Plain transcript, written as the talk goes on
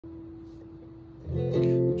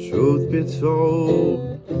Truth be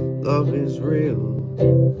told, love is real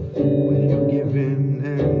when you give in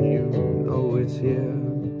and you know it's here.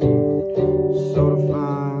 So to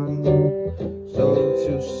find, so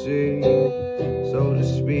to see, so to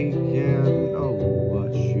speak, and know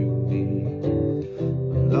what you need.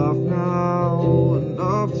 Enough now,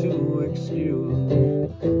 enough to excuse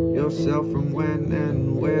yourself from when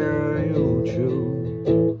and where you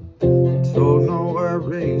choose. Told no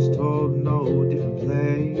worries, told no different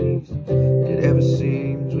place it ever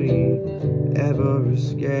seems we ever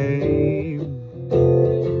escape.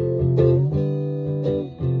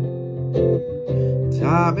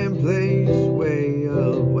 Time and place, way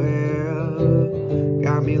aware,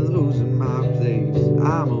 got me losing my place,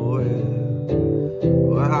 I'm aware.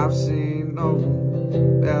 But I've seen no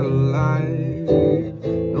better life,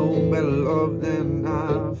 no better love than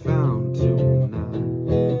I found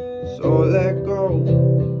tonight. So let go,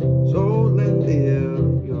 so let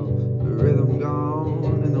live, yo. The rhythm gone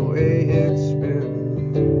and the way it's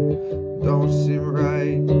been don't seem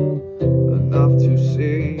right enough to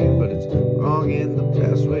see, but it's wrong in the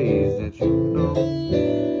best way